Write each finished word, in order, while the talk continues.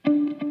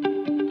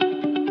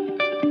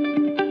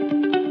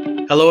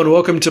Hello and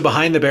welcome to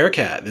Behind the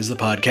Bearcat. This is the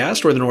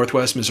podcast where the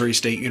Northwest Missouri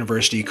State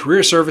University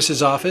Career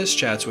Services Office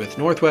chats with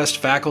Northwest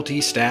faculty,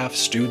 staff,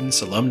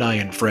 students, alumni,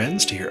 and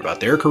friends to hear about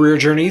their career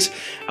journeys,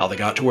 how they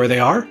got to where they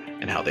are,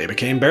 and how they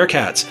became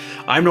Bearcats.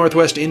 I'm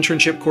Northwest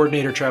Internship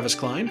Coordinator Travis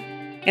Klein.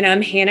 And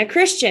I'm Hannah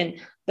Christian,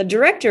 the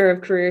Director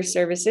of Career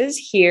Services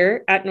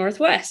here at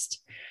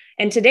Northwest.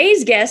 And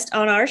today's guest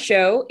on our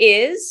show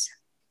is...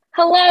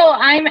 Hello,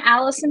 I'm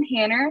Allison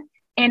Hanner,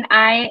 and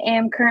I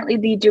am currently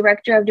the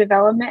Director of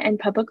Development and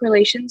Public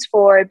Relations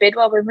for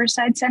Bidwell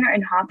Riverside Center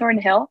and Hawthorne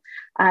Hill,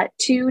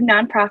 two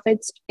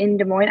nonprofits in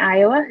Des Moines,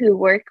 Iowa, who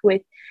work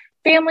with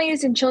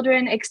families and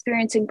children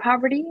experiencing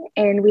poverty.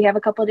 And we have a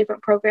couple of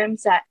different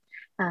programs that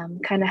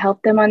kind of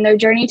help them on their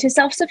journey to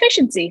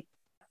self-sufficiency.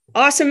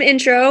 Awesome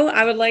intro.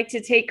 I would like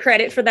to take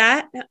credit for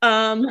that.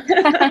 Now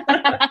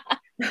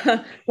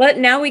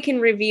we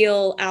can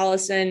reveal,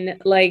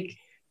 Allison,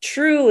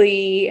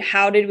 truly,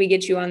 how did we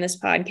get you on this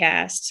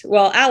podcast?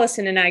 Well,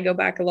 Allison and I go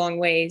back a long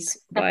ways,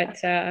 but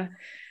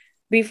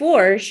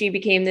before she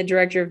became the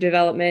Director of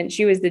Development,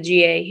 she was the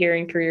GA here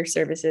in Career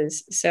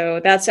Services. So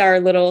that's our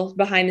little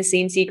behind the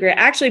scenes secret.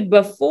 Actually,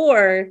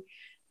 before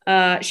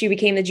she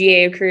became the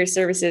GA of Career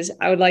Services,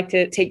 I would like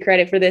to take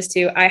credit for this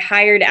too. I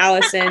hired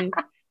Allison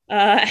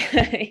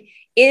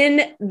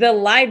in the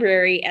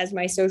library as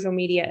my social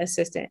media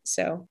assistant.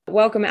 So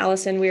welcome,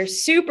 Allison. We are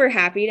super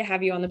happy to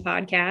have you on the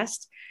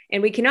podcast.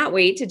 And we cannot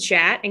wait to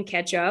chat and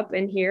catch up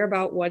and hear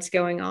about what's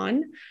going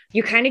on.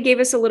 You kind of gave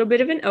us a little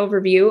bit of an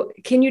overview.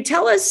 Can you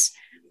tell us,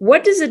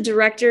 what does a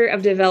Director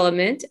of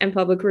Development and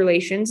Public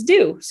Relations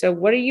do? So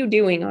what are you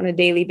doing on a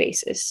daily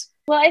basis?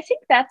 Well, I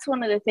think that's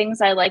one of the things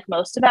I like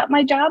most about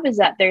my job is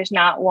that there's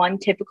not one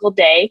typical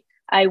day.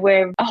 I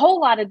wear a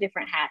whole lot of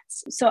different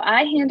hats. So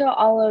I handle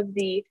all of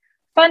the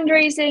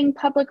fundraising,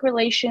 public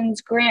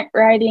relations, grant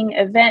writing,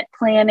 event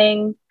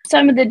planning,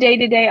 some of the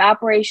day-to-day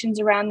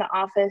operations around the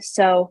office.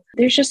 So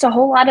there's just a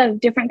whole lot of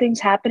different things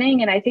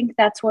happening. And I think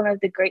that's one of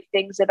the great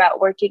things about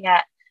working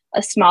at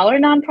a smaller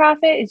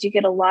nonprofit is you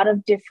get a lot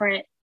of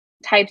different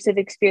types of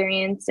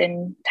experience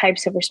and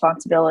types of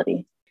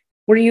responsibility.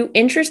 Were you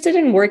interested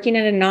in working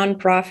at a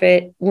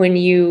nonprofit when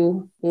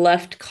you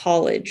left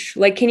college?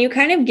 Can you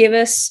kind of give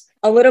us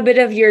a little bit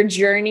of your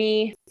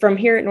journey from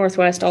here at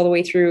Northwest all the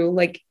way through,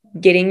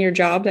 getting your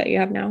job that you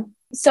have now?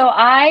 So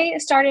I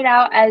started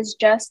out as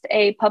just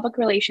a public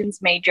relations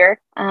major.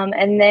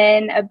 And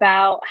then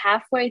about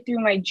halfway through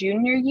my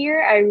junior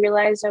year, I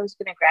realized I was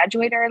going to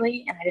graduate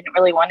early and I didn't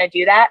really want to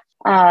do that.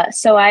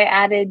 So I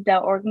added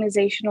the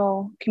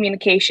organizational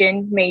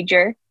communication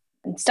major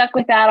and stuck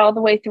with that all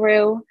the way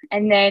through.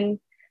 And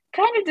then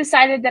kind of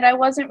decided that I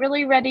wasn't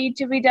really ready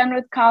to be done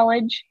with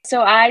college.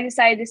 So I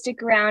decided to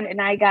stick around and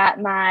I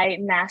got my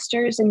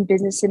master's in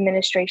business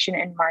administration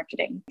and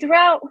marketing.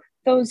 Throughout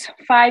those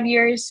 5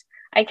 years,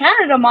 I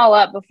counted them all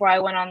up before I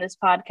went on this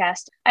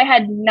podcast. I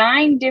had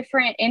 9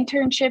 different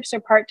internships or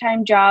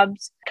part-time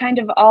jobs, kind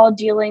of all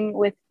dealing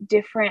with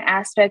different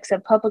aspects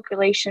of public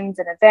relations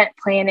and event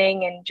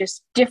planning and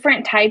just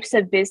different types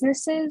of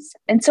businesses.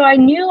 And so I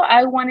knew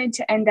I wanted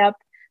to end up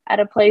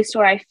at a place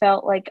where I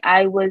felt like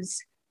I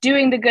was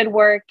doing the good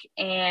work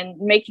and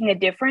making a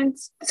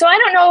difference. So I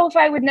don't know if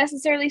I would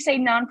necessarily say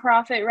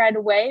nonprofit right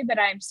away, but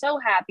I'm so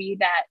happy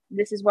that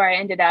this is where I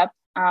ended up.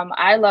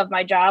 I love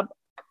my job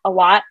a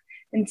lot.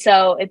 And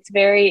so it's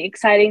very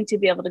exciting to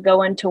be able to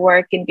go into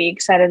work and be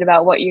excited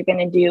about what you're going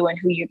to do and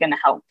who you're going to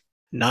help.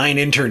 9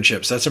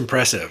 internships. That's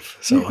impressive.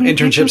 So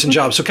internships and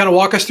jobs. So kind of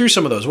walk us through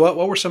some of those. What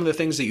were some of the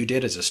things that you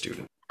did as a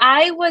student?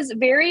 I was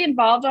very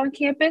involved on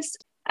campus.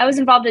 I was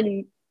involved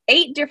in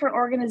 8 different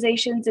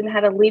organizations and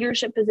had a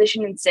leadership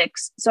position in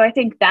 6. So I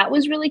think that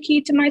was really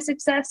key to my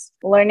success,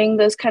 learning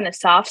those kind of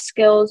soft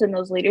skills and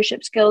those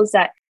leadership skills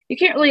that you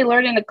can't really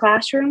learn in a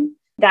classroom.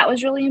 That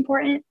was really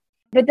important.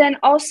 But then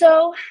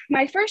also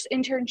my first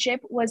internship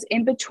was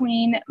in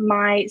between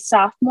my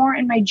sophomore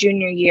and my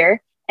junior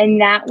year.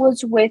 And that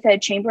was with a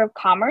Chamber of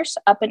Commerce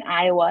up in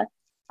Iowa.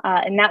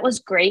 And that was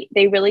great.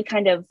 They really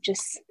kind of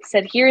just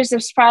said, here's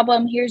this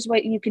problem. Here's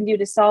what you can do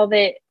to solve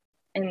it.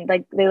 And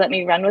they let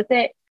me run with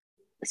it.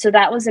 So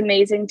that was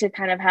amazing to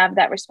kind of have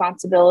that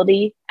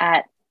responsibility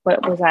at,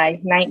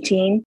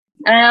 19?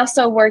 And I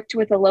also worked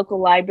with a local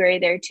library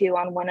there too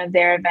on one of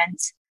their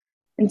events.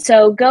 And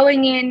so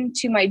going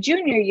into my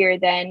junior year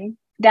then,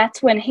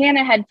 that's when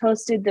Hannah had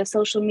posted the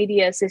social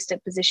media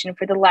assistant position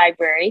for the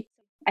library.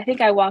 I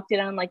think I walked in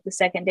on the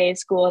second day of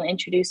school and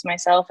introduced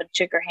myself and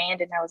shook her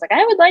hand. And I was like,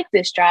 I would like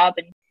this job.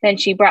 And then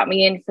she brought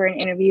me in for an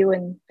interview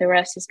and the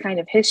rest is kind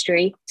of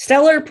history.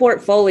 Stellar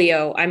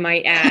portfolio, I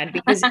might add,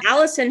 because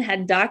Allison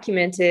had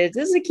documented,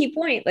 this is a key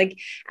point,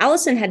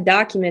 Allison had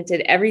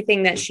documented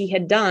everything that she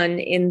had done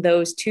in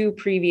those 2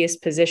 previous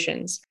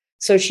positions.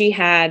 So she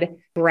had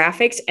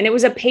graphics and it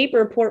was a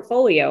paper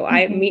portfolio.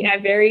 I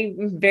very,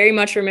 very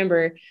much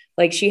remember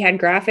she had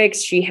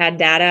graphics, she had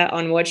data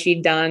on what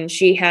she'd done.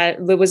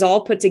 It was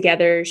all put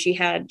together.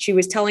 She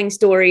was telling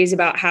stories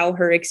about how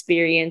her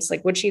experience,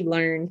 what she'd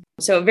learned.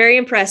 So very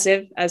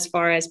impressive as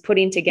far as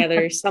putting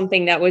together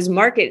something that was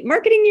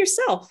marketing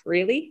yourself,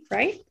 really,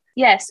 right?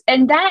 Yes.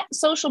 And that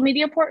social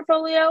media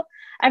portfolio,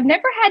 I've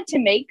never had to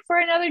make for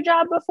another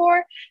job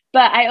before,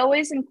 but I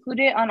always include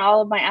it on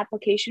all of my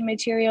application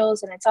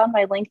materials and it's on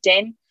my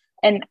LinkedIn.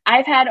 And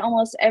I've had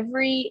almost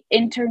every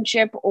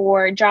internship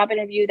or job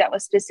interview that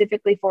was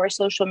specifically for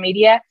social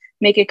media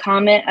make a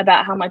comment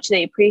about how much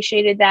they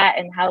appreciated that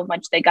and how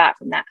much they got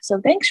from that.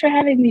 So thanks for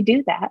having me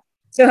do that.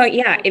 So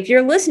yeah, if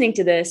you're listening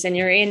to this and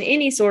you're in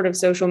any sort of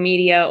social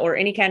media or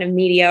any kind of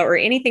media or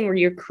anything where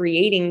you're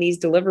creating these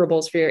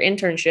deliverables for your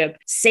internship,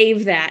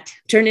 save that,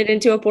 turn it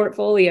into a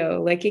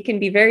portfolio. Like it can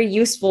be very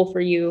useful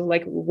for you,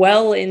 like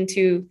well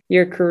into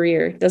your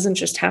career. It doesn't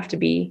just have to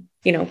be,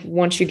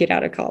 once you get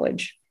out of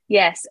college.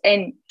 Yes.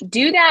 And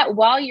do that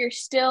while you're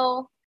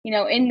still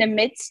in the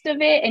midst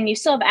of it and you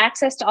still have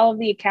access to all of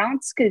the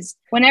accounts, because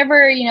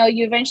whenever,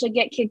 you eventually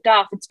get kicked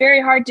off, it's very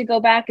hard to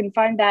go back and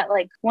find that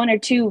like one or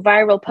two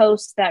viral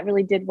posts that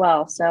really did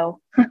well.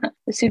 So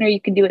the sooner you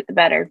can do it, the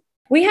better.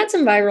 We had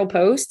some viral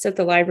posts at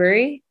the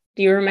library.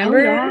 Do you remember?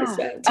 Oh,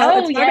 yeah.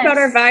 Talk about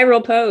our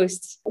viral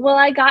posts. Well,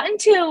 I got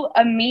into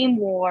a meme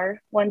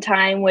war one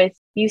time with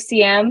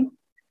UCM.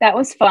 That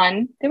was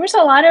fun. There was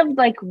a lot of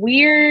like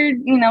weird,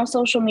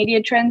 social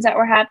media trends that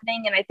were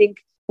happening. And I think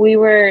we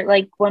were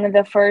like one of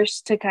the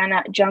first to kind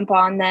of jump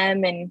on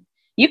them, and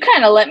you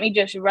kind of let me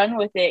just run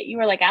with it. You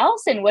were like,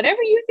 Allison,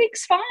 whatever you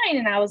think's fine.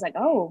 And I was like,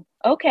 oh,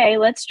 okay,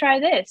 let's try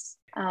this.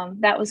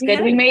 That was good.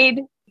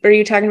 Yeah. Are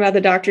you talking about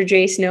the Dr.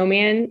 J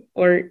Snowman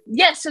or?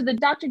 Yes. So the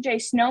Dr. J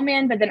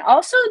Snowman, but then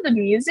also the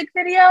music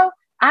video.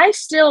 I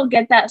still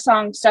get that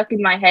song stuck in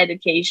my head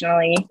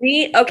occasionally.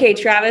 Okay,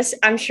 Travis,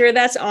 I'm sure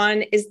that's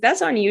on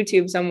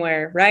YouTube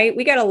somewhere, right?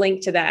 We got a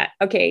link to that.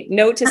 Okay,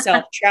 note to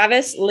self,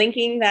 Travis,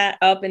 linking that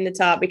up in the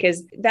top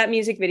because that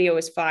music video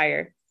was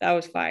fire. That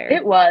was fire.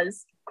 It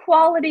was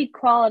quality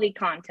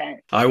content.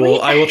 I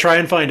will try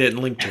and find it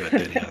and link to it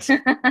then, yes.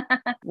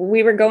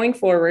 We were going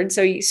forward.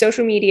 So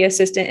social media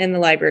assistant in the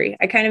library.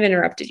 I kind of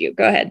interrupted you.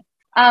 Go ahead.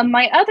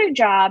 My other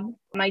job,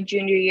 my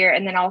junior year,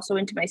 and then also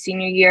into my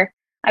senior year,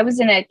 I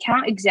was an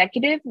account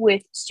executive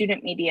with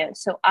student media.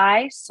 So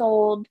I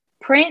sold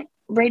print,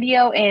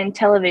 radio, and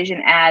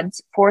television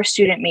ads for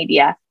student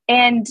media.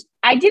 And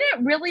I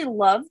didn't really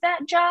love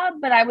that job,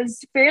 but I was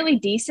fairly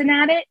decent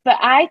at it. But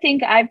I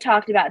think I've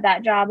talked about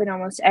that job in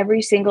almost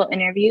every single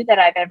interview that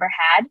I've ever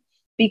had,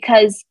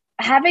 because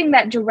having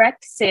that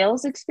direct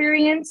sales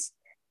experience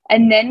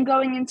and then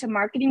going into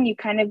marketing, you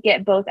kind of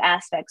get both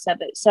aspects of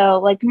it. So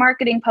like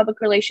marketing, public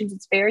relations,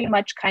 it's very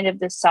much kind of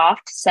the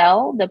soft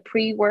sell, the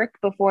pre-work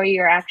before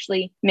you're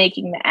actually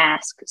making the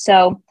ask.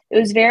 So it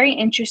was very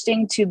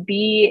interesting to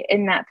be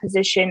in that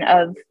position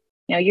of,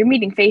 you're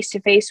meeting face to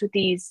face with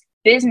these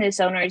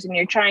business owners and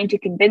you're trying to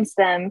convince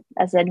them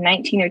as a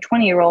 19 or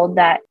 20-year-old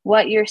that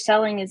what you're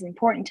selling is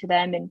important to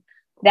them. And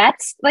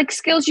that's like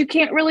skills you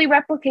can't really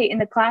replicate in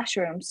the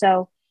classroom.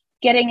 So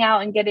getting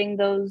out and getting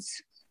those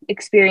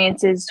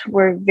experiences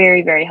were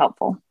very, very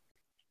helpful.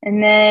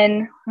 And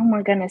then, oh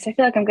my goodness, I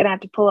feel like I'm going to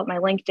have to pull up my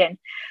LinkedIn.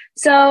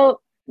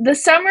 So the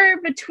summer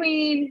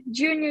between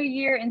junior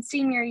year and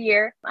senior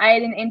year, I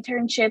had an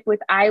internship with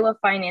Iowa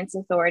Finance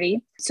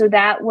Authority. So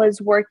that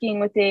was working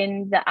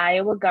within the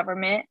Iowa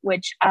government,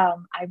 which I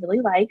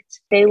really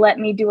liked. They let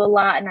me do a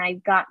lot, and I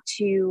got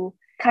to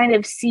kind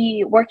of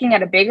see, working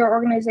at a bigger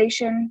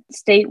organization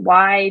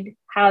statewide,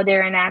 how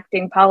they're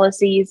enacting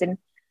policies. And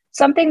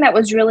something that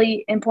was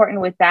really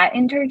important with that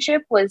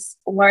internship was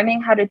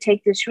learning how to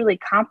take this really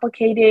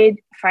complicated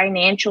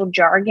financial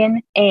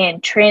jargon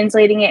and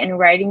translating it and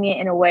writing it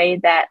in a way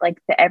that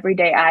like the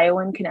everyday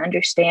Iowan can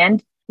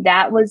understand.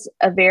 That was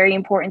a very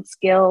important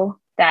skill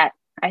that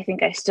I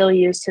think I still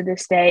use to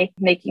this day.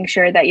 Making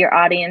sure that your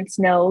audience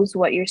knows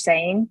what you're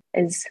saying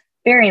is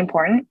very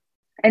important.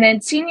 And then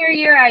senior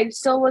year, I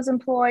still was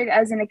employed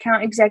as an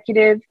account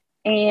executive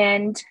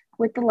and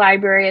with the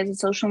library as a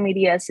social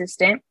media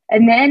assistant.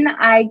 And then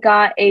I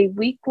got a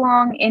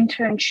week-long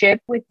internship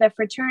with the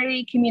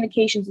Fraternity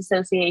Communications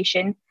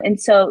Association. And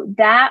so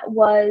that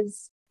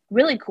was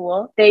really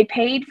cool. They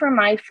paid for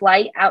my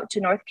flight out to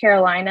North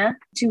Carolina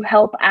to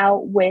help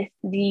out with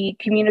the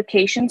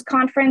communications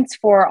conference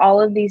for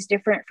all of these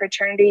different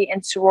fraternity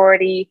and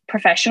sorority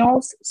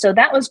professionals. So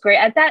that was great.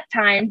 At that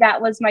time,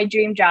 that was my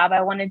dream job.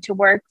 I wanted to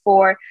work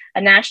for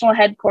a national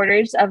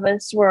headquarters of a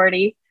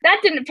sorority. That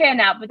didn't pan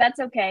out, but that's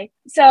okay.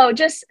 So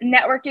just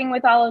networking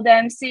with all of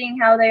them, seeing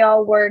how they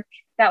all work,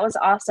 that was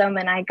awesome.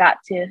 And I got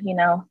to,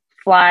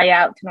 fly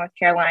out to North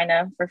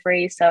Carolina for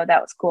free. So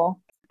that was cool.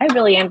 I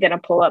really am going to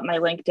pull up my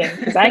LinkedIn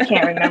because I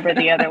can't remember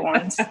the other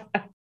ones.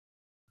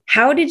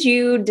 How did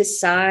you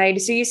decide?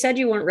 So you said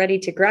you weren't ready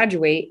to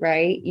graduate,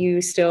 right?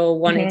 You still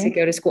wanted to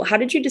go to school. How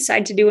did you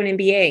decide to do an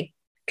MBA?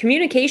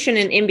 Communication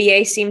and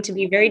MBA seem to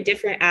be very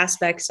different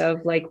aspects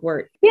of like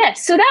work. Yeah,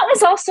 so that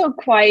was also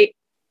quite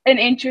an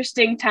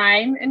interesting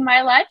time in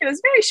my life. It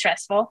was very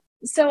stressful.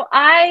 So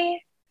I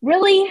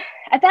really,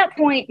 at that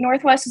point,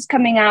 Northwest was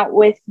coming out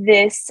with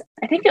this,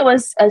 I think it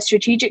was a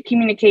strategic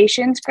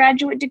communications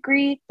graduate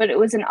degree, but it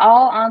was an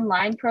all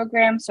online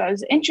program. So I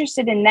was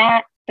interested in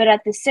that. But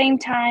at the same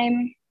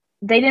time,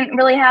 they didn't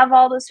really have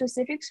all the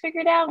specifics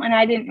figured out. And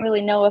I didn't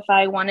really know if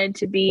I wanted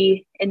to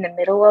be in the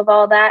middle of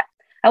all that.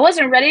 I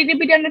wasn't ready to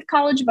be done with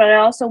college, but I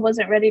also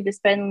wasn't ready to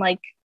spend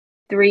like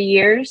 3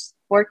 years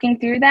working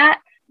through that.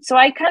 So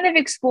I kind of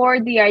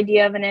explored the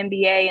idea of an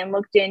MBA and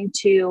looked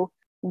into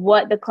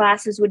what the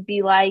classes would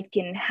be like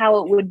and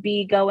how it would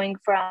be going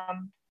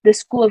from the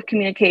School of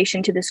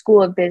Communication to the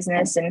School of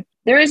Business. And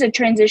there is a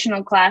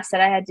transitional class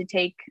that I had to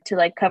take to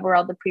like cover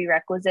all the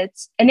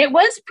prerequisites. And it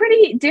was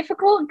pretty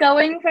difficult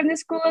going from the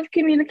School of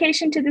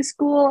Communication to the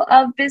School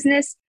of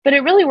Business, but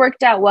it really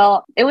worked out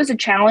well. It was a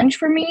challenge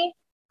for me.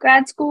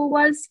 Grad school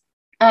was.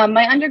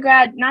 My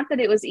undergrad, not that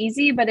it was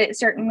easy, but it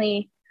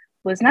certainly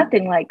was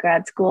nothing like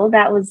grad school.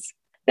 That was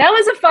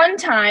a fun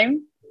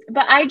time,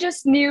 but I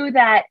just knew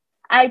that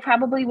I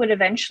probably would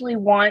eventually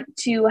want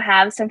to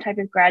have some type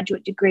of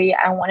graduate degree.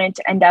 I wanted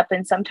to end up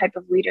in some type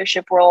of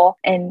leadership role.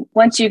 And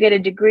once you get a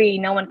degree,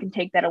 no one can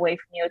take that away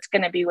from you. It's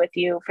going to be with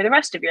you for the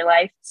rest of your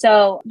life.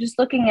 So just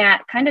looking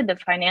at kind of the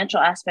financial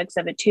aspects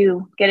of it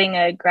too, getting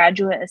a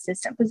graduate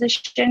assistant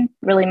position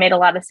really made a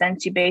lot of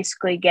sense. You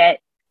basically get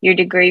your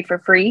degree for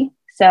free.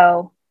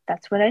 So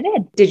that's what I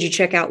did. Did you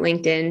check out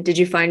LinkedIn? Did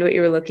you find what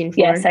you were looking for?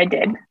 Yes, I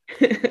did.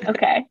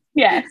 Okay.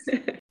 Yes.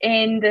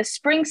 In the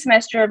spring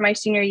semester of my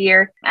senior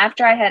year,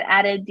 after I had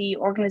added the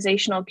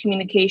organizational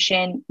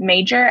communication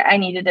major, I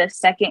needed a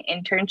second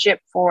internship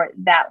for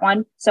that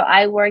one. So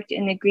I worked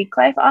in the Greek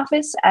Life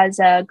office as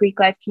a Greek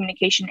Life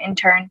communication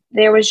intern.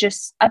 There was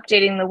just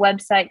updating the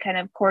website, kind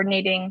of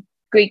coordinating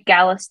Greek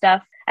Gala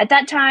stuff. At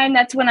that time,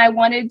 that's when I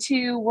wanted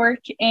to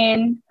work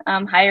in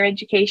higher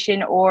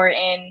education or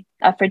in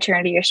a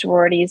fraternity or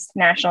sororities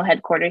national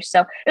headquarters.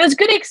 So it was a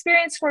good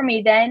experience for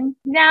me then.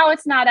 Now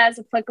it's not as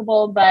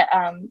applicable, but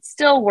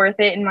still worth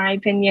it in my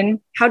opinion.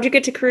 How'd you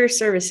get to career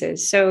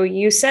services? So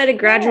you said a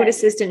graduate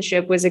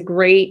assistantship was a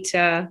great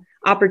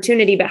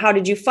opportunity, but how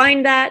did you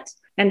find that?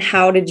 And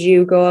how did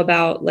you go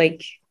about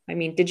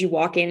did you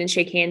walk in and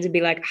shake hands and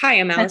be like, hi,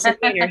 I'm Allison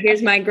Painter.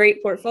 Here's my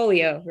great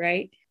portfolio,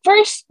 right?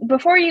 First,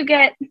 before you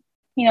get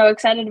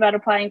excited about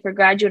applying for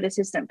graduate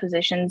assistant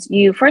positions,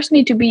 you first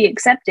need to be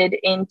accepted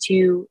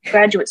into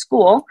graduate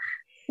school.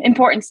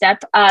 Important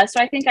step. So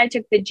I think I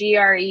took the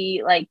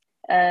GRE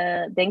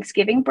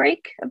Thanksgiving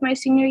break of my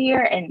senior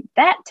year, and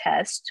that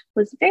test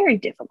was very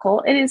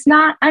difficult. It is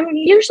not, I'm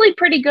usually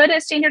pretty good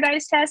at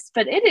standardized tests,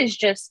 but it is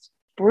just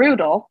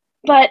brutal.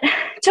 But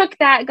took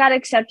that, got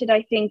accepted,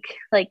 I think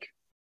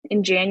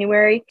in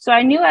January. So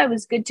I knew I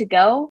was good to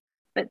go.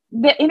 But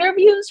the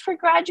interviews for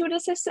graduate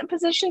assistant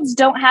positions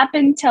don't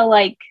happen till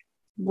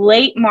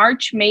late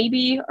March,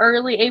 maybe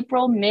early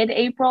April,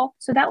 mid-April.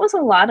 So that was a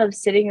lot of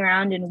sitting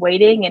around and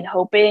waiting and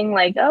hoping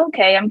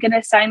okay, I'm going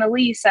to sign a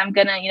lease. I'm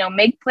going to,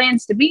 make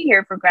plans to be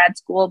here for grad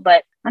school,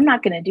 but I'm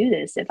not going to do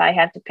this if I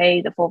have to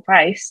pay the full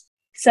price.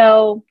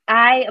 So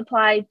I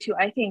applied to,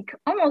 I think,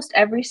 almost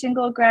every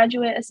single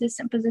graduate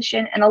assistant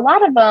position. And a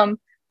lot of them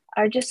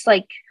are just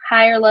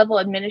higher level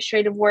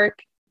administrative work.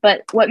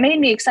 But what made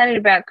me excited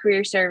about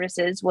career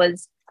services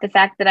was the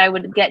fact that I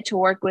would get to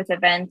work with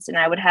events and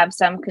I would have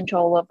some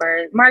control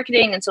over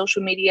marketing and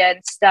social media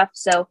and stuff.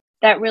 So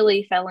that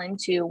really fell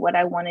into what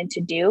I wanted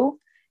to do.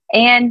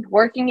 And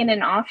working in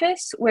an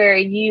office where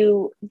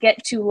you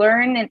get to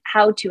learn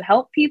how to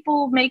help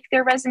people make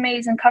their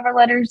resumes and cover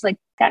letters,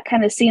 that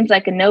kind of seems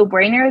like a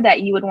no-brainer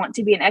that you would want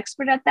to be an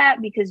expert at that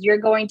because you're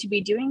going to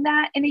be doing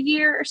that in a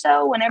year or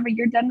so whenever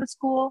you're done with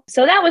school.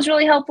 So that was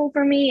really helpful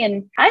for me.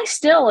 And I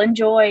still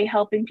enjoy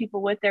helping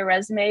people with their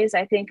resumes.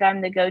 I think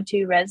I'm the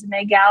go-to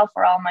resume gal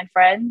for all my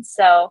friends.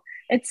 So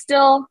it's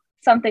still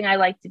something I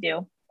like to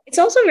do. It's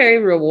also very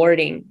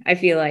rewarding. I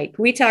feel like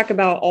we talk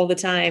about all the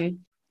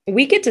time.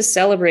 We get to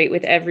celebrate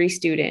with every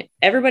student.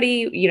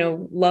 Everybody,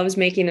 loves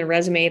making their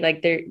resume,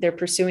 they're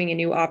pursuing a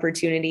new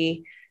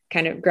opportunity,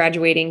 kind of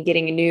graduating,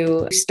 getting a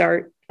new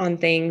start on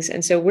things.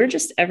 And so we're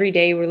just every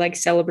day, we're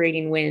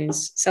celebrating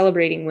wins.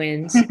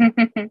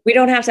 We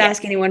don't have to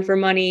ask anyone for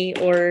money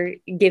or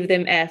give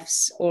them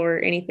Fs or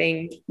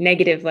anything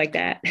negative like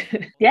that.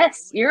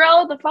 Yes, you're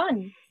all the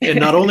fun. And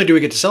not only do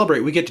we get to celebrate,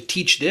 we get to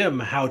teach them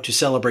how to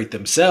celebrate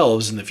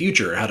themselves in the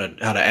future, how to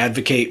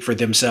advocate for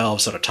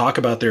themselves, how to talk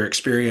about their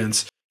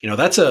experience.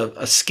 That's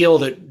a skill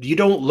that you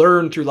don't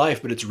learn through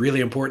life, but it's really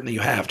important that you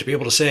have to be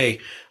able to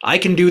say, I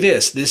can do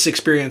this. This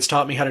experience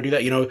taught me how to do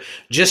that.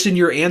 Just in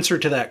your answer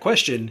to that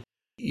question,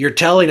 you're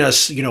telling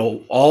us,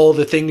 all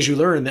the things you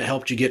learned that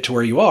helped you get to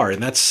where you are.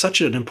 And that's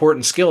such an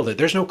important skill that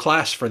there's no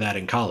class for that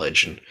in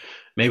college. And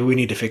maybe we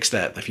need to fix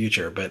that in the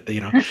future. But,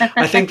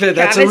 I think that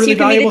that's Travis, a really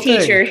valuable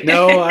thing.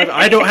 No,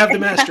 I don't have the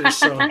master's.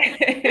 So.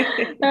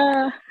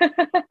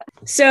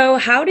 So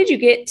how did you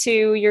get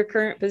to your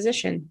current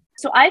position?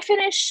 So I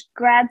finished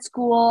grad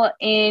school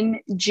in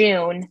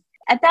June.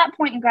 At that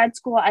point in grad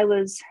school, I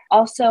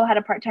had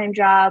a part-time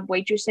job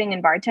waitressing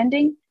and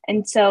bartending.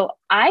 And so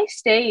I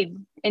stayed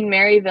in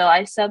Maryville.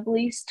 I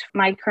subleased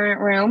my current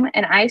room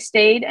and I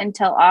stayed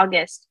until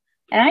August.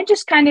 And I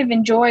just kind of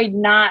enjoyed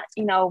not,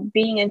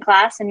 being in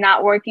class and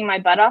not working my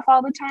butt off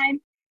all the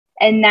time.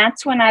 And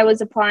that's when I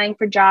was applying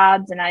for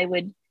jobs and I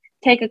would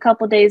take a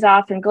couple days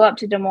off and go up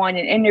to Des Moines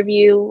and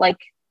interview like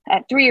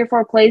at 3 or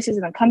 4 places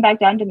and then come back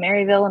down to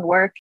Maryville and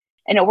work.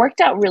 And it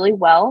worked out really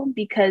well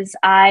because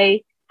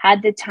I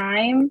had the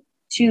time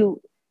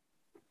to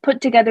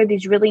put together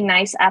these really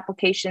nice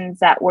applications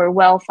that were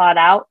well thought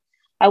out.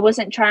 I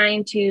wasn't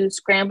trying to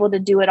scramble to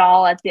do it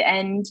all at the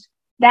end.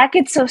 That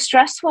gets so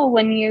stressful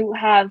when you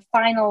have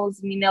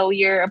finals and,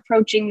 you're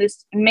approaching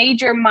this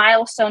major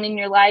milestone in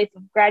your life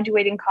of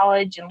graduating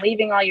college and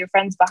leaving all your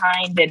friends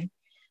behind. And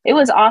it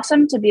was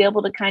awesome to be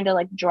able to kind of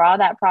like draw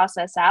that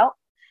process out.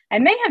 I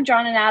may have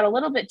drawn it out a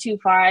little bit too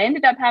far. I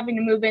ended up having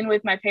to move in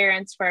with my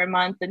parents for a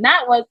month, and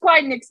that was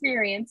quite an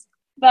experience,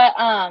 but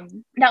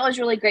that was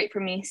really great for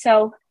me.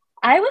 So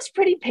I was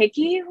pretty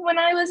picky when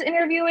I was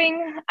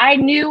interviewing. I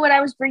knew what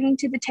I was bringing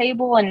to the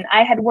table, and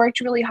I had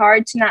worked really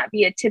hard to not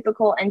be a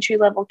typical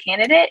entry-level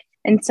candidate.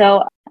 And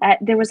so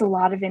there was a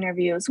lot of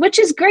interviews, which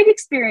is great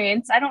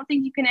experience. I don't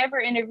think you can ever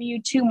interview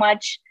too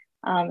much,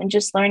 and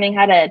just learning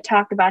how to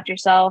talk about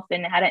yourself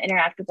and how to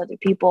interact with other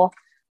people,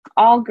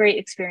 all great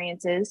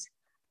experiences.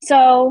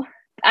 So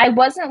I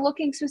wasn't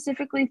looking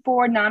specifically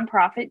for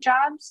nonprofit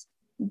jobs,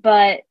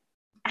 but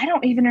I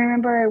don't even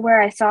remember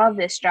where I saw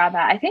this job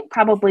at. I think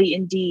probably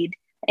Indeed.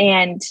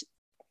 And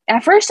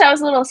at first I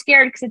was a little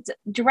scared because it's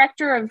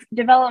director of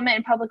development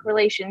and public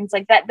relations.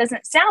 Like that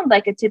doesn't sound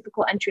like a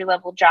typical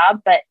entry-level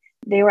job, but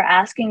they were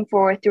asking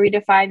for 3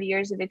 to 5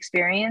 years of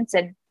experience.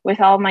 And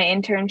with all my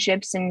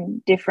internships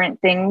and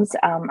different things,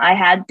 I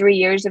had 3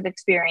 years of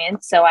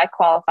experience. So I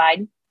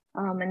qualified.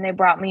 And they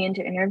brought me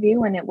into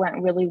interview and it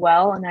went really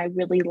well. And I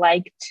really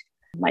liked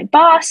my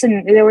boss,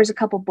 and there was a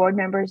couple board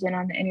members in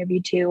on the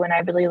interview too. And I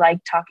really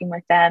liked talking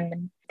with them,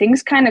 and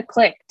things kind of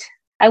clicked.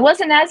 I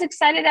wasn't as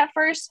excited at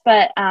first,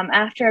 but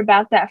after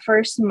about that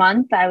first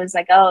month, I was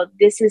like, oh,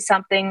 this is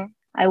something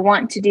I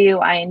want to do.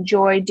 I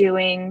enjoy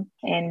doing.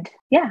 And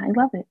yeah, I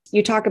love it.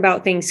 You talk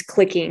about things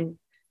clicking,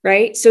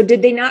 right? So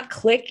did they not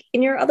click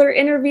in your other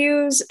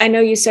interviews? I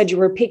know you said you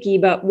were picky,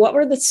 but what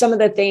were some of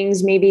the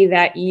things maybe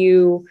that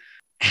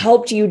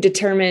helped you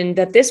determine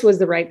that this was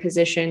the right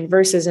position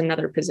versus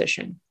another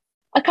position?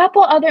 A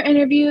couple other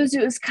interviews,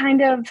 it was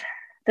kind of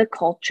the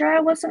culture I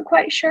wasn't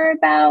quite sure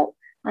about.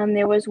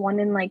 There was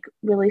one in like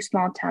really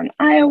small town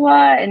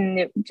Iowa,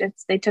 and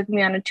they took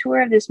me on a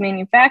tour of this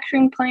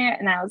manufacturing plant,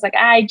 and I was like,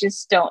 I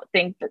just don't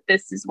think that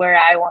this is where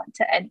I want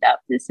to end up.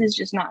 This is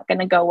just not going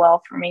to go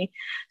well for me.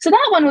 So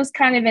that one was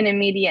kind of an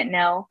immediate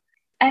no.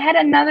 I had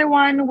another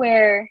one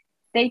where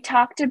they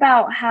talked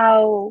about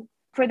how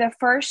for the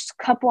first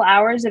couple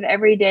hours of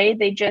every day,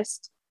 they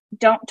just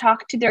don't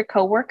talk to their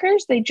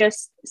coworkers. They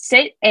just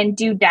sit and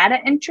do data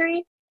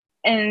entry.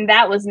 And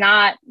that was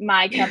not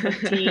my cup of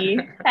tea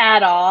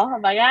at all.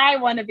 I'm like, I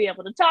want to be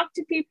able to talk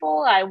to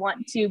people. I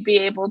want to be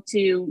able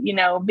to,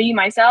 be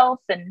myself.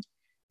 And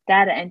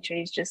data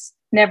entry is just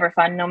never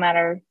fun, no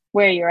matter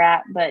where you're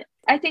at. But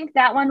I think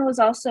that one was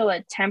also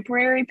a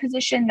temporary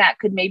position that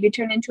could maybe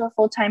turn into a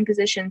full-time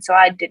position. So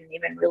I didn't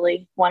even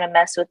really want to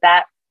mess with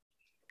that.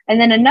 And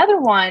then another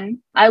one,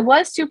 I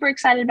was super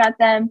excited about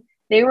them.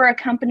 They were a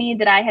company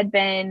that I had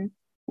been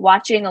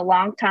watching a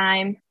long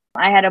time.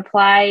 I had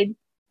applied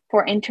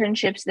for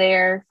internships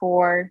there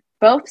for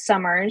both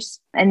summers.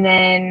 And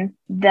then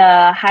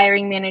the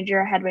hiring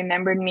manager had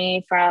remembered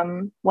me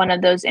from one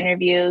of those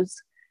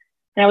interviews.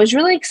 And I was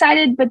really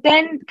excited, but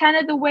then kind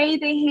of the way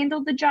they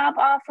handled the job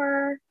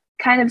offer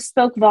kind of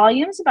spoke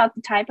volumes about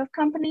the type of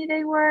company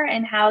they were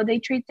and how they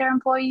treat their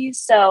employees.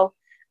 So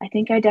I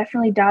think I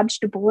definitely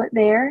dodged a bullet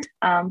there.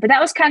 But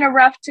that was kind of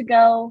rough to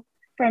go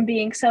from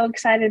being so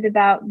excited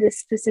about this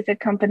specific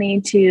company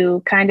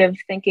to kind of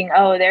thinking,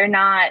 oh, they're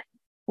not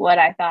what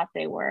I thought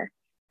they were.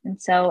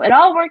 And so it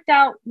all worked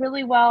out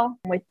really well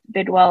with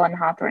Bidwell and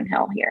Hawthorne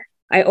Hill here.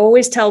 I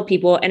always tell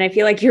people, and I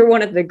feel like you're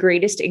one of the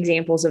greatest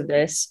examples of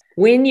this,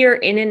 when you're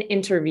in an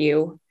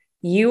interview,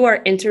 you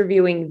are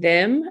interviewing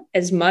them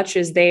as much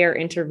as they are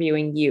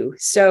interviewing you.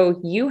 So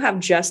you have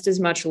just as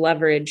much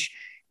leverage.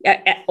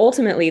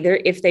 Ultimately,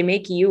 if they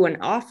make you an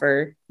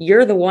offer,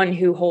 you're the one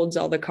who holds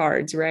all the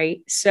cards,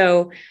 right?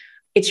 So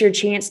it's your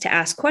chance to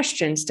ask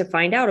questions, to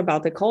find out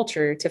about the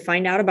culture, to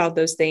find out about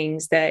those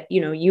things that,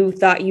 you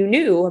thought you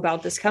knew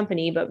about this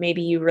company, but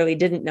maybe you really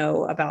didn't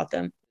know about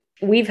them.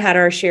 We've had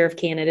our share of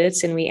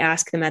candidates and we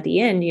ask them at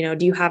the end,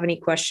 do you have any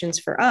questions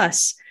for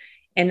us?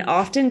 And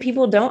often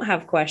people don't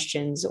have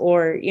questions,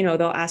 or,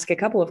 they'll ask a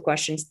couple of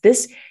questions.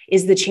 This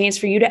is the chance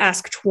for you to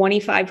ask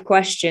 25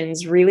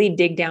 questions, really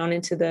dig down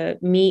into the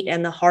meat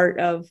and the heart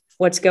of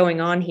what's going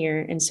on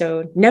here. And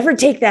so never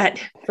take that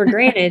for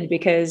granted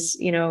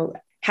because,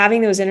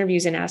 having those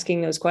interviews and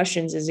asking those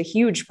questions is a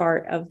huge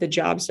part of the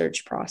job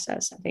search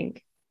process, I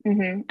think.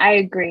 Mm-hmm. I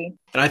agree.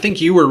 And I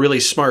think you were really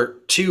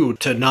smart too,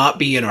 to not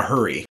be in a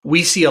hurry.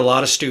 We see a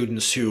lot of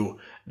students who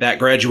that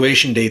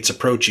graduation date's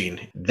approaching,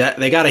 that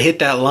they got to hit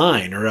that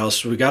line or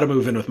else we got to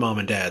move in with mom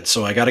and dad.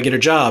 So I got to get a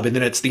job. And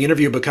then the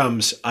interview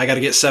becomes, I got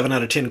to get 7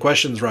 out of 10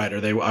 questions right,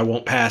 or I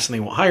won't pass and they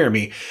won't hire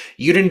me.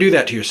 You didn't do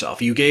that to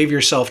yourself. You gave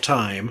yourself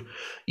time.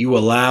 You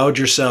allowed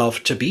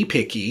yourself to be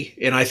picky.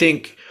 And I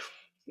think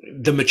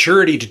the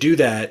maturity to do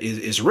that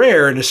is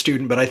rare in a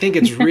student, but I think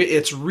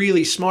it's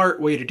really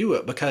smart way to do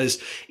it,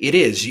 because it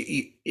is,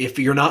 if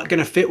you're not going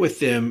to fit with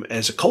them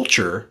as a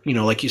culture,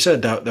 like you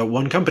said, that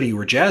one company you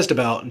were jazzed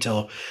about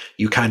until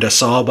you kind of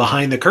saw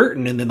behind the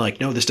curtain and then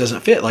like, no, this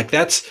doesn't fit. Like,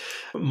 that's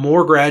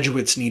more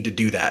graduates need to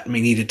do that. I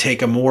mean, need to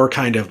take a more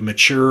kind of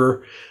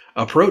mature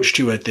approach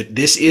to it, that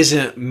this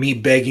isn't me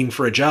begging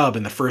for a job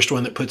and the first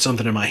one that puts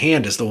something in my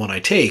hand is the one I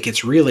take.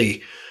 It's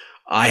really,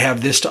 I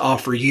have this to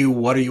offer you.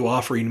 What are you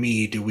offering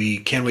me?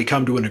 Can we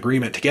come to an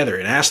agreement together,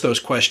 and ask those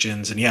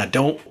questions? And yeah,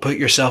 don't put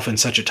yourself in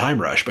such a time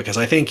rush, because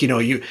I think,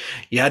 you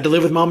had to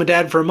live with mom and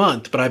dad for a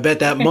month, but I bet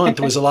that month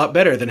was a lot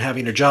better than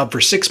having a job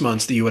for 6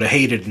 months that you would have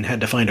hated and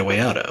had to find a way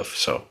out of.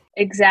 So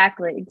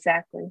Exactly.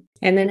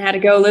 And then had to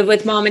go live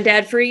with mom and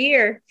dad for a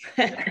year.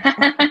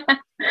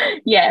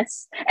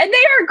 Yes. And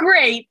they are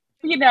great.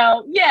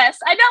 Yes,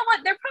 I know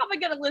what they're probably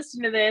going to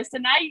listen to this,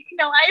 and I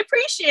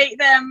appreciate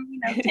them,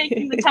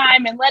 taking the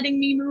time and letting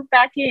me move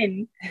back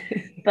in.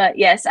 But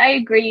yes, I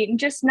agree. And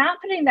just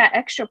not putting that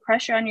extra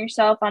pressure on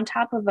yourself on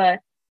top of a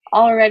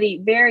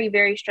already very,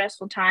 very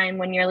stressful time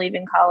when you're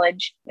leaving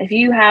college. If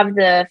you have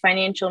the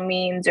financial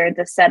means or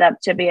the setup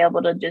to be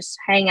able to just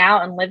hang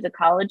out and live the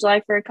college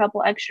life for a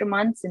couple extra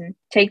months and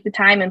take the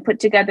time and put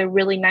together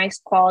really nice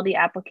quality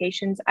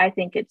applications, I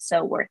think it's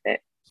so worth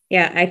it.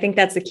 Yeah, I think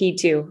that's the key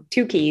too.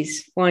 Two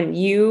keys. One,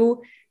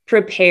 you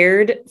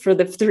prepared for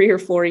the 3 or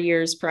 4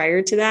 years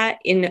prior to that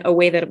in a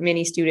way that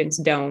many students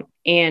don't.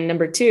 And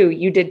number two,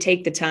 you did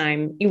take the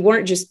time. You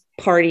weren't just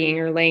partying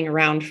or laying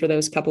around for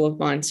those couple of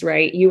months,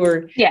 right? You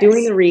were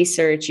doing the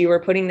research, you were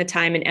putting the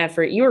time and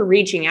effort, you were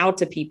reaching out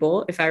to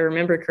people, if I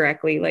remember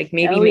correctly, like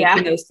maybe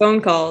making those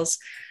phone calls.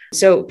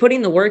 So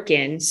putting the work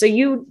in. So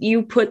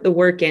you put the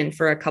work in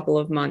for a couple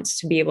of months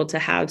to be able to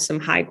have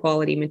some high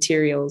quality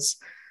materials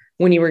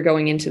when you were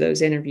going into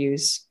those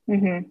interviews.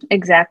 Mm-hmm.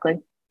 Exactly.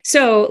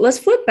 So let's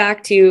flip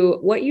back to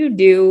what you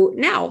do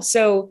now.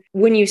 So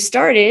when you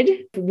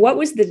started, what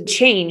was the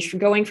change from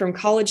going from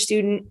college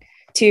student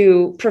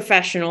to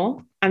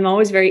professional? I'm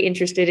always very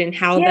interested in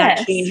how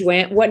that change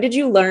went. What did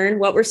you learn?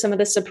 What were some of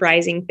the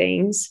surprising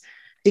things?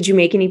 Did you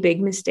make any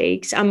big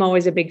mistakes? I'm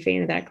always a big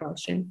fan of that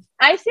question.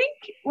 I think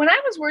when I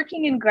was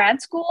working in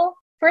grad school,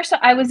 first,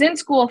 I was in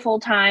school full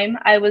time.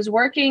 I was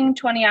working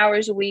 20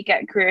 hours a week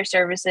at Career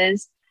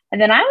Services. And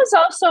then I was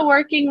also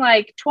working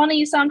like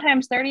 20,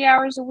 sometimes 30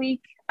 hours a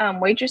week,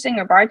 waitressing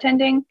or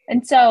bartending.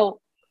 And so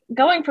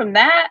going from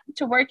that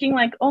to working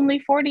like only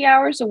 40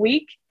 hours a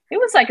week, it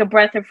was like a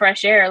breath of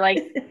fresh air. Like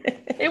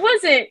it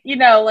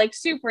wasn't, like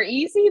super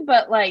easy,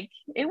 but like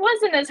it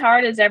wasn't as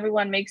hard as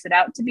everyone makes it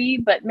out to be.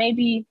 But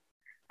maybe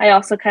I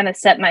also kind of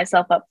set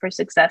myself up for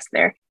success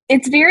there.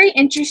 It's very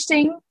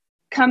interesting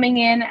coming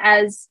in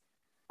as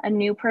a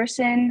new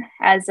person.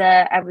 I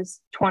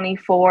was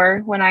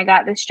 24 when I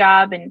got this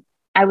job, and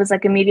I was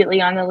like immediately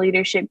on the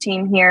leadership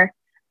team here,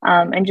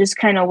 and just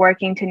kind of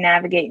working to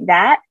navigate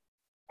that.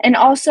 And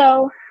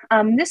also,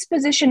 this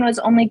position was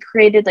only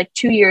created like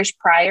 2 years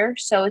prior.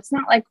 So it's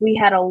not like we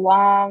had a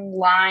long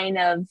line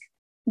of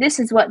this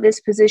is what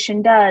this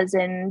position does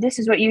and this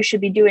is what you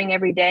should be doing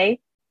every day.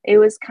 It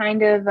was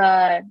kind of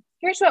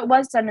here's what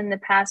was done in the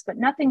past, but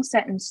nothing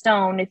set in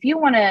stone. If you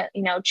want to,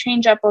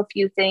 change up a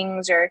few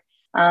things or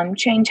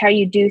change how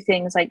you do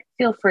things, like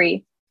feel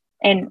free.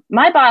 And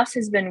my boss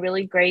has been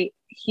really great.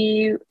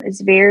 He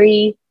is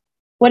very,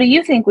 what do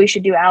you think we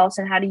should do,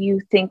 Allison? How do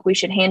you think we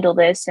should handle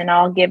this? And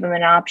I'll give him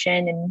an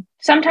option. And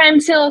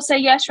sometimes he'll say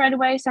yes right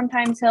away.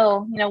 Sometimes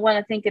he'll, want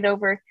to think it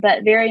over,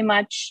 but very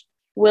much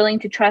willing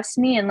to trust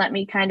me and let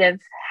me kind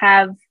of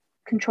have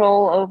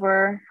control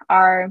over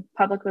our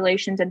public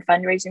relations and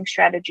fundraising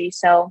strategy.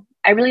 So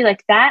I really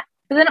like that.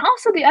 But then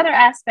also the other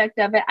aspect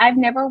of it, I've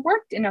never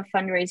worked in a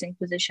fundraising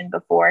position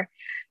before.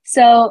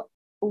 So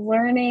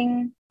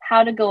learning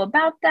how to go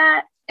about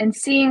that and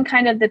seeing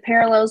kind of the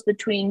parallels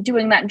between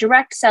doing that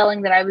direct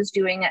selling that I was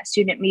doing at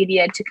Student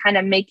Media to kind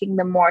of making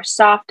the more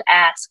soft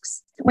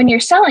asks. When you're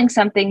selling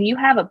something, you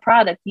have a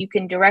product you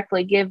can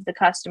directly give the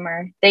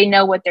customer. They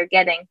know what they're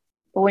getting.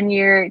 But when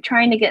you're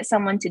trying to get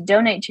someone to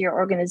donate to your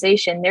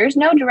organization, there's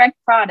no direct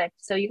product.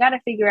 So you got to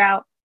figure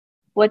out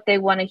what they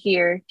want to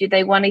hear. Do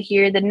they want to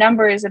hear the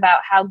numbers about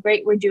how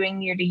great we're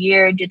doing year to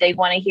year? Do they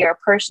want to hear a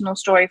personal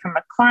story from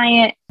a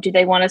client? Do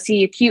they want to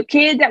see a cute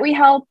kid that we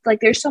helped?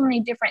 Like there's so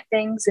many different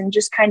things, and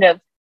just kind of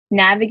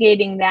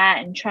navigating that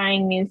and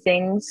trying new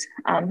things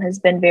has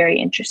been very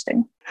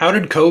interesting. How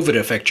did COVID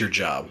affect your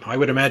job? I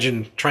would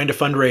imagine trying to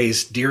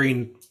fundraise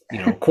during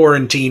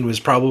quarantine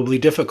was probably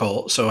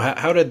difficult. So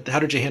how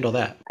did you handle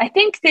that? I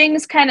think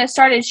things kind of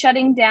started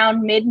shutting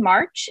down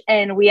mid-March,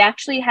 and we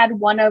actually had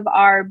one of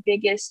our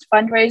biggest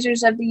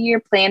fundraisers of the year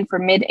planned for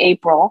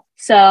mid-April.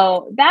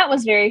 So that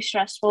was very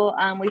stressful.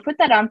 We put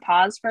that on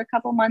pause for a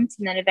couple months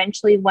and then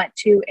eventually went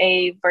to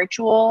a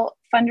virtual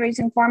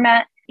fundraising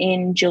format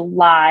in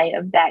July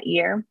of that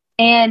year.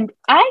 And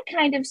I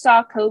kind of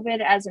saw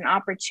COVID as an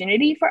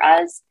opportunity for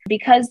us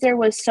because there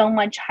was so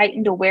much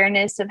heightened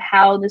awareness of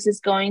how this is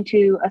going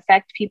to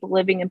affect people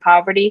living in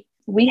poverty.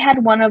 We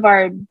had one of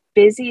our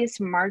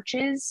busiest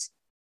marches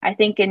I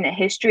think, in the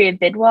history of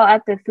Bidwell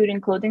at the food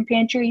and clothing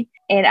pantry.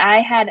 And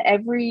I had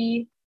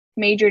every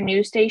major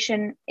news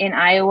station in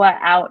Iowa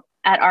out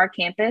at our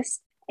campus.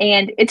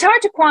 And it's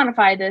hard to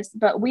quantify this,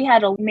 but we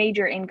had a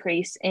major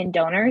increase in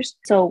donors.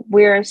 So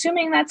we're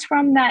assuming that's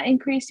from that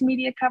increased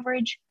media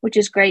coverage, which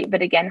is great.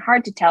 But again,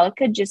 hard to tell. It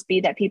could just be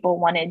that people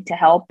wanted to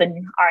help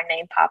and our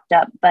name popped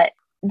up. But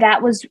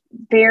that was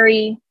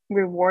very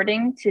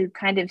rewarding to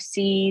kind of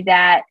see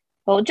that.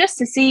 Well, just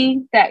to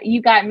see that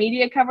you got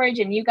media coverage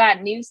and you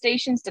got news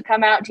stations to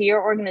come out to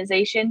your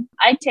organization,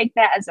 I take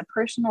that as a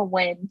personal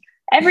win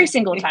every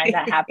single time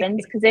that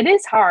happens, because it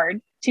is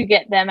hard to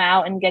get them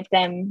out and get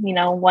them,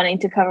 wanting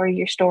to cover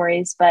your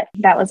stories. But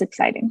that was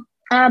exciting.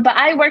 But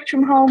I worked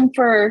from home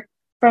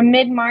from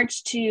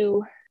mid-March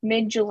to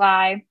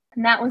mid-July,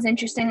 and that was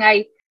interesting.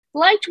 I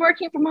liked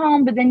working from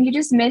home, but then you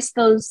just miss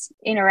those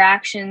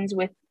interactions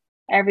with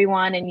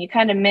everyone, and you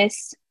kind of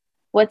miss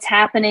what's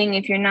happening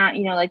if you're not,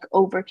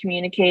 over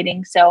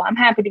communicating. So I'm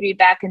happy to be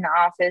back in the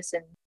office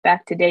and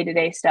back to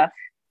day-to-day stuff.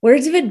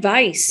 Words of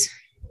advice,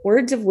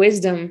 words of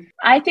wisdom.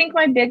 I think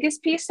my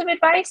biggest piece of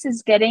advice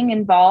is getting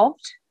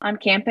involved on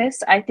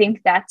campus. I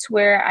think that's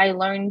where I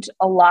learned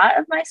a lot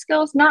of my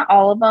skills, not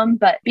all of them,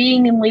 but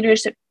being in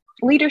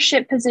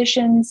leadership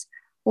positions,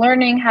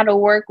 learning how to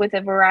work with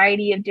a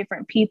variety of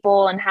different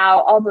people and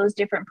how all those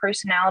different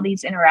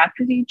personalities interact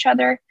with each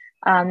other.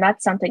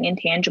 That's something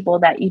intangible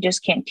that you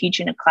just can't teach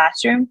in a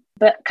classroom.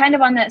 But kind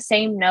of on that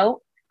same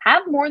note,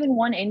 have more than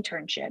one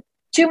internship.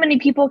 Too many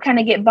people kind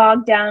of get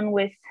bogged down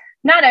with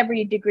not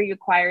every degree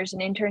requires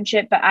an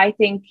internship, but I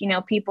think,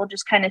 people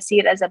just kind of see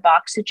it as a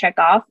box to check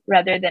off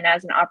rather than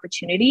as an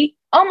opportunity.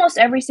 Almost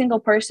every single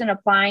person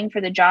applying for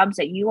the jobs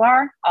that you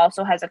are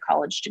also has a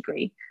college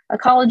degree. A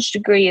college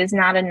degree is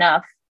not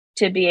enough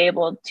to be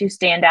able to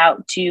stand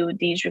out to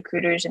these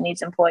recruiters and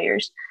these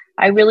employers.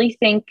 I really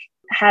think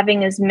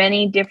having as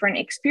many different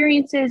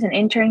experiences and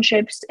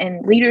internships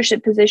and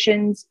leadership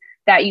positions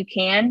that you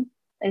can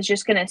is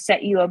just going to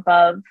set you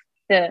above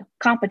the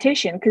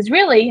competition. Because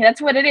really,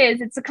 that's what it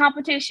is. It's a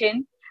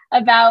competition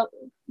about,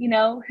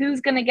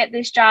 who's going to get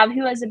this job,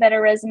 who has a better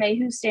resume,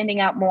 who's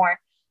standing out more.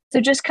 So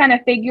just kind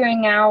of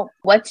figuring out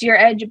what's your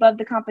edge above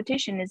the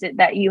competition. Is it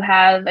that you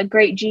have a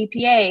great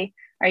GPA?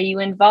 Are you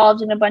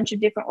involved in a bunch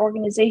of different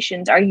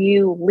organizations? Are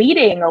you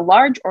leading a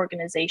large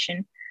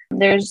organization?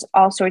 There's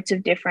all sorts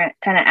of different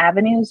kind of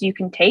avenues you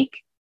can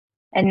take.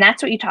 And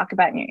that's what you talk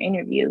about in your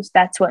interviews.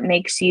 That's what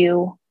makes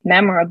you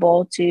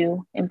memorable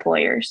to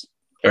employers.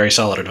 Very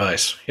solid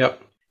advice.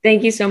 Yep.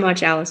 Thank you so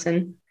much,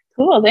 Allison.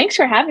 Cool. Thanks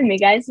for having me,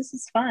 guys. This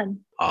is fun.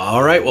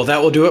 All right. Well,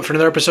 that will do it for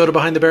another episode of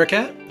Behind the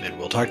Bearcat, and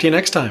we'll talk to you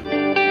next time.